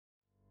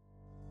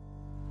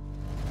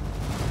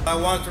I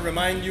want to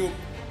remind you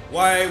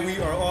why we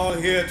are all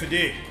here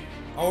today.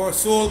 Our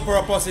sole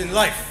purpose in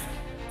life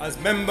as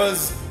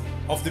members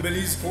of the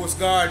Belize Coast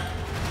Guard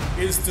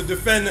is to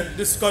defend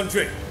this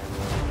country.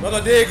 Not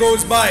a day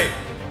goes by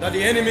that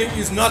the enemy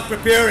is not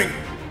preparing.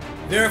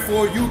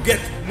 Therefore, you get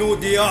no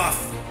day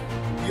off.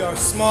 We are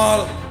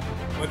small,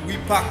 but we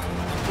pack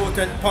a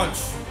potent punch.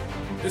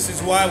 This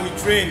is why we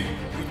train.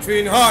 We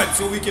train hard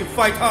so we can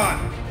fight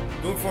hard.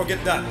 Don't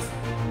forget that.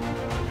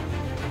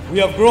 We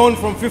have grown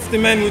from 50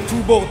 men with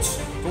 2 boats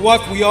to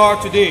what we are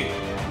today,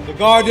 the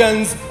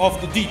Guardians of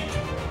the Deep,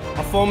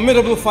 a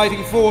formidable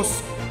fighting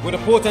force with a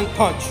potent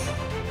punch.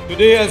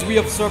 Today, as we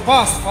have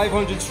surpassed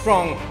 500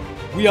 strong,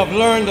 we have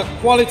learned that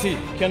quality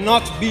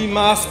cannot be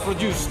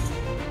mass-produced.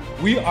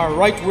 We are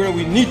right where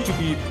we need to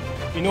be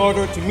in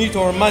order to meet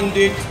our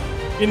mandate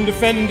in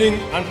defending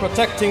and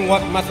protecting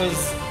what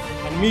matters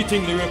and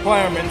meeting the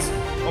requirements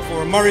of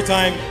our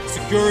maritime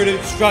security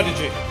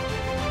strategy.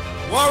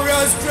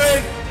 Warriors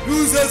train,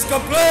 losers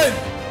complain.